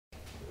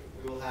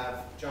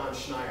have John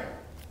Schneyer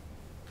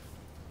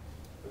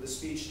with a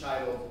speech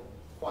titled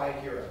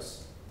Quiet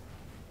Heroes.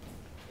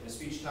 In a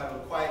speech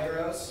titled Quiet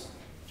Heroes,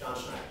 John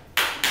Schneyer.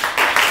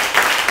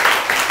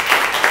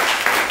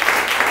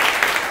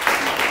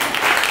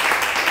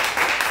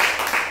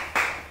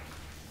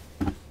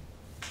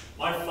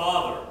 My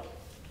father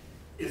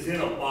is in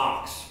a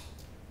box.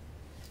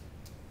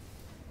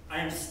 I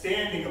am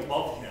standing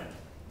above him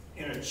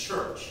in a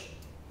church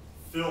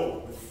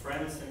filled with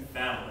friends and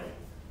family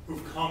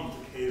who've come to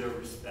pay their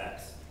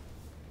respects.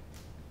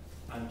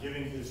 I'm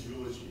giving his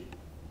eulogy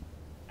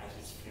at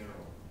his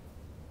funeral.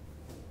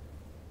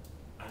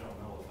 I don't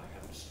know if I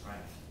have the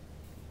strength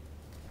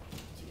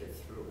to get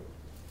through it.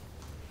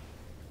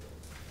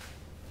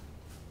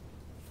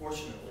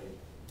 Fortunately,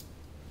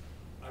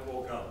 I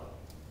woke up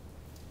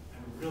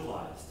and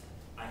realized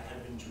I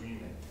had been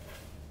dreaming.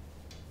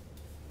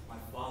 My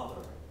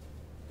father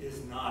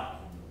is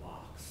not in the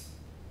box.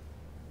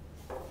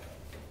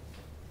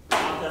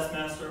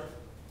 Toastmaster,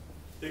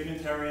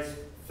 dignitaries,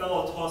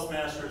 fellow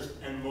Toastmasters,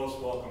 and most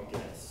welcome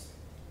guests.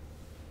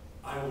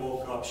 I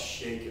woke up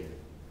shaken,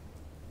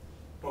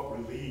 but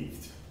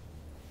relieved.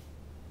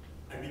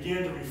 I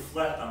began to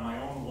reflect on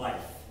my own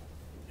life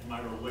and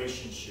my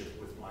relationship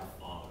with my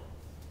father.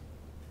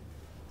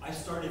 I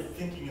started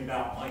thinking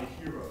about my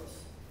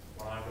heroes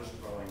when I was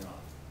growing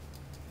up.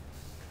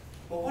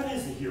 But what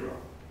is a hero?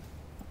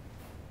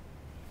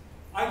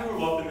 I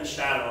grew up in the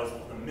shadows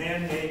of the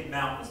man-made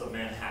mountains of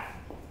Manhattan.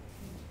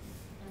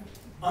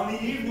 On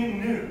the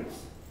evening news,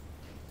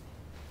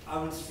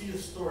 I would see a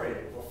story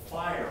of a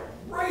fire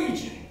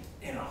raging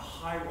in a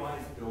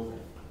high-rise building.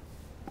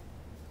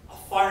 A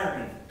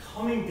fireman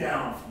coming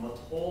down from a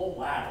tall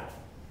ladder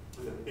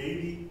with a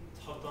baby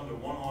tucked under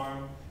one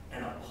arm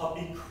and a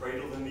puppy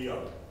cradled in the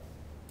other.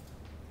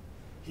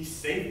 He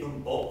saved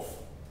them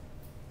both.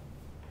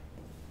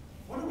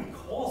 What do we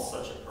call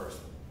such a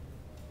person?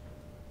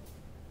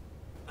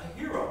 A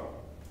hero,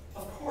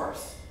 of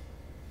course.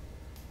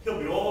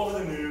 He'll be all over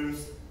the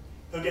news.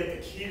 He'll get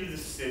the key to the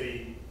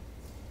city.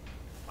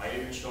 Might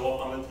even show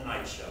up on the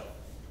Tonight Show.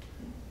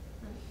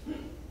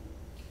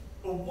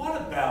 But what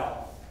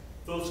about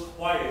those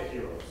quiet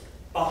heroes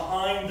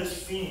behind the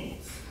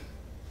scenes?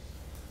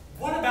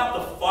 What about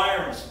the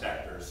fire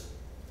inspectors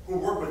who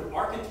work with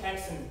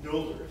architects and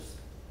builders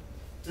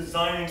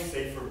designing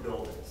safer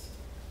buildings?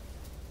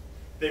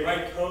 They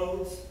write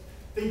codes,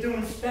 they do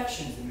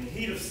inspections in the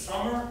heat of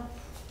summer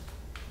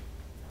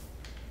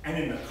and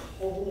in the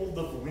cold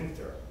of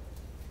winter.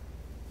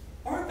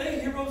 Aren't they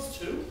heroes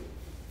too?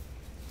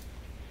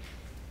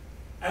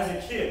 As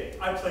a kid,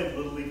 I played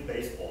Little League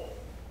Baseball.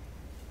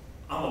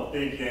 I'm a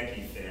big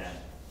Yankee fan.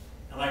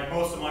 And like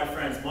most of my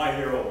friends, my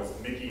hero was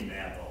Mickey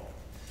Mantle.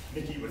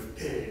 Mickey was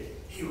big,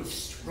 he was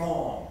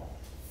strong,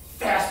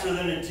 faster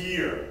than a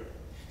deer.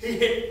 He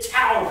hit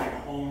towering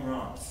home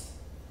runs.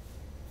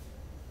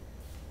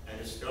 I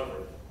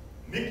discovered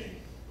Mickey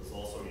was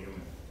also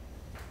human.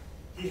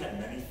 He had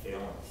many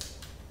failings.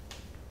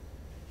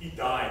 He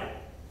died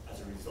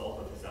as a result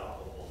of his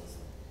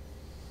alcoholism.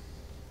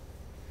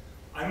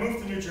 I moved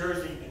to New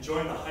Jersey and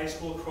joined the high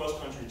school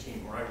cross-country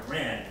team where I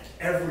ran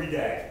every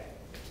day.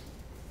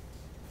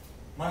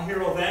 My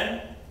hero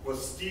then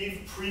was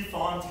Steve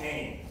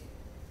Prefontaine,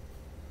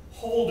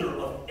 holder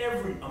of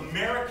every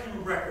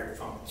American record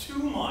from 2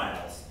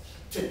 miles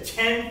to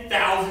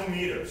 10,000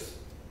 meters,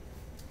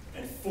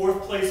 and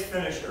 4th place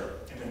finisher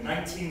in the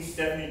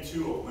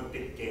 1972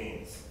 Olympic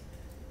Games.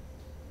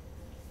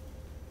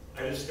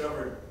 I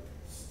discovered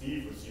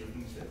Steve was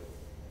human too.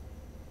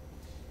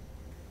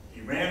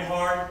 He ran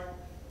hard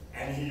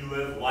and he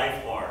lived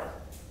life hard.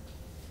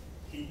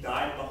 He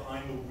died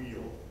behind the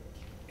wheel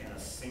in a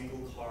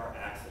single-car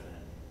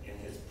accident in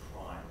his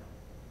prime.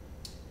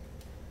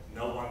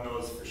 No one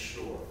knows for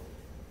sure,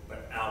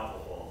 but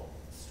alcohol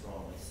is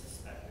strongly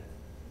suspected.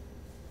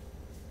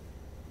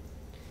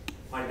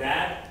 My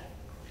dad,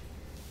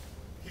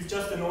 he's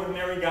just an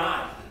ordinary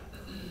guy.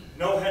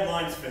 No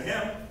headlines for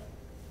him.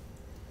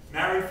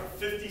 Married for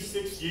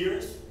 56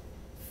 years,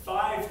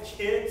 5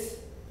 kids,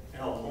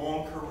 and a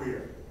long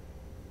career.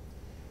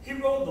 He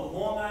rode the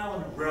Long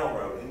Island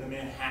Railroad into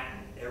Manhattan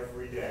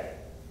every day.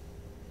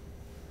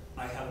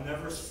 I have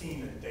never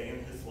seen a day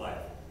in his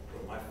life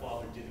where my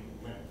father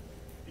didn't limp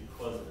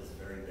because of his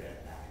very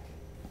bad back.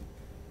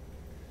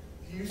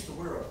 He used to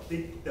wear a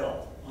big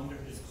belt under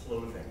his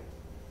clothing.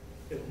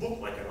 It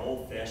looked like an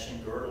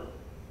old-fashioned girdle.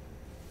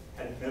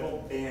 Had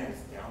metal bands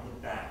down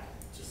the back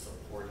to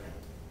support him.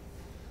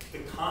 The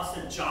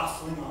constant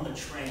jostling on the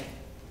train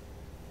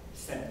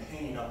sent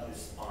pain up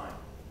his spine.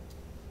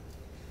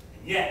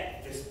 And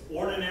yet, this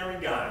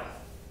ordinary guy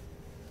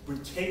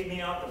would take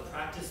me out to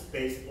practice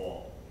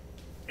baseball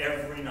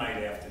every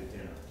night after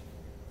dinner.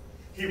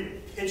 He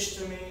would pitch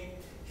to me,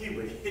 he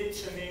would hit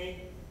to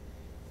me,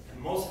 and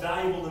most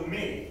valuable to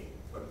me,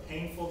 but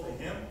painful to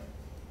him,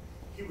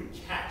 he would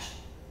catch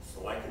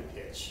so I could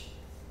pitch.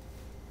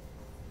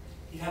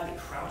 He had to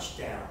crouch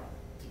down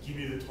to give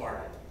me the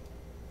target,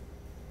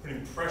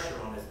 putting pressure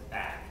on his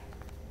back.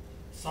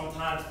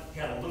 Sometimes he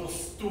had a little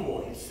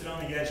stool, he'd sit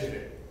on the edge of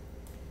it,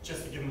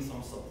 just to give him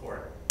some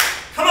support.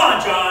 Come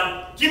on,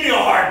 John, give me a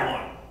hard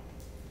one.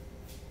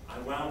 I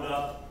wound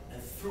up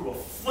and threw a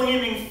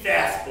flaming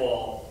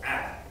fastball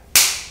at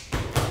him.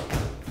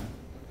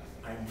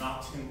 I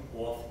knocked him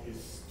off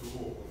his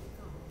stool.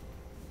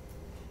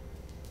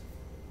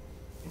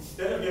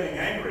 Instead of getting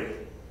angry,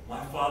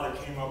 my father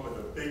came up with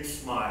a big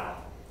smile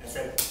and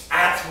said,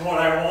 "That's what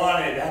I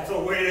wanted. That's the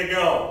way to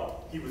go."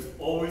 He was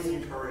always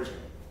encouraging.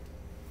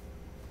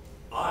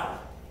 I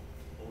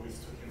always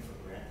took him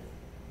for granted.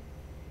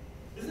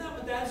 Isn't that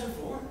what dads are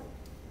for?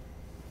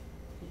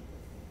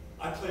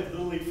 I played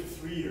Little League for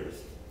 3 years.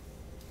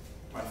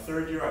 My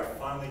third year, I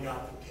finally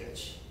got to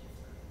pitch.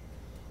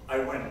 I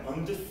went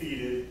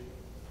undefeated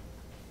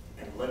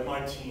and led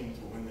my team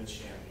to win the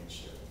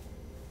championship.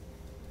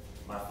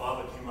 My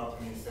father came up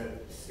to me and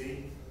said,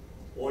 "See,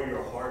 all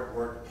your hard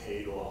work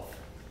paid off."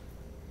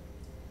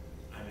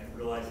 I didn't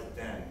realize it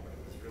then, but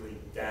it was really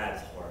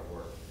Dad's hard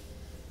work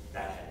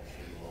that had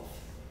paid off.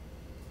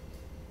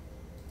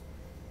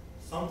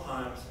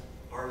 Sometimes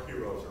our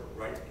heroes are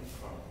right in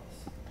front of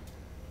us,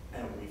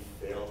 and we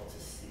fail to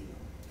see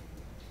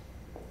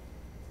them.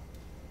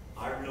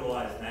 I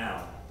realize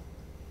now,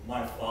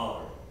 my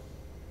father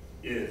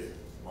is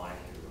my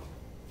hero.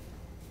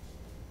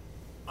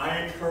 I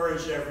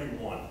encourage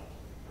everyone,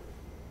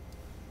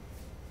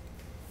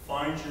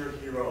 find your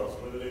heroes,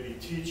 whether they be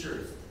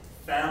teachers,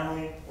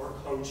 family, or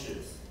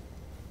coaches.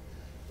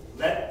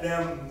 Let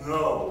them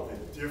know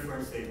the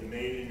difference they've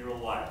made in your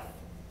life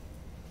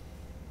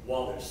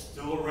while they're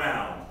still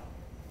around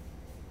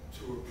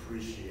to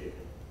appreciate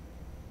it.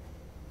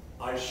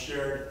 I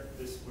shared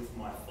this with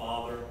my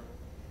father.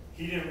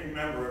 He didn't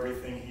remember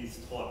everything he's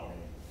taught me,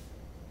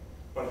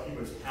 but he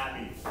was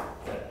happy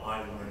that I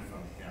learned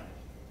from him.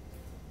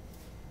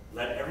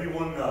 Let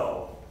everyone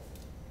know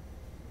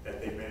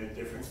that they made a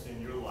difference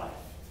in your life,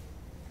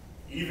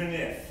 even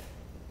if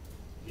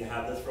you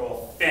have to throw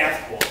a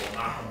fastball to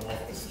knock them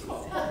off the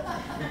stool.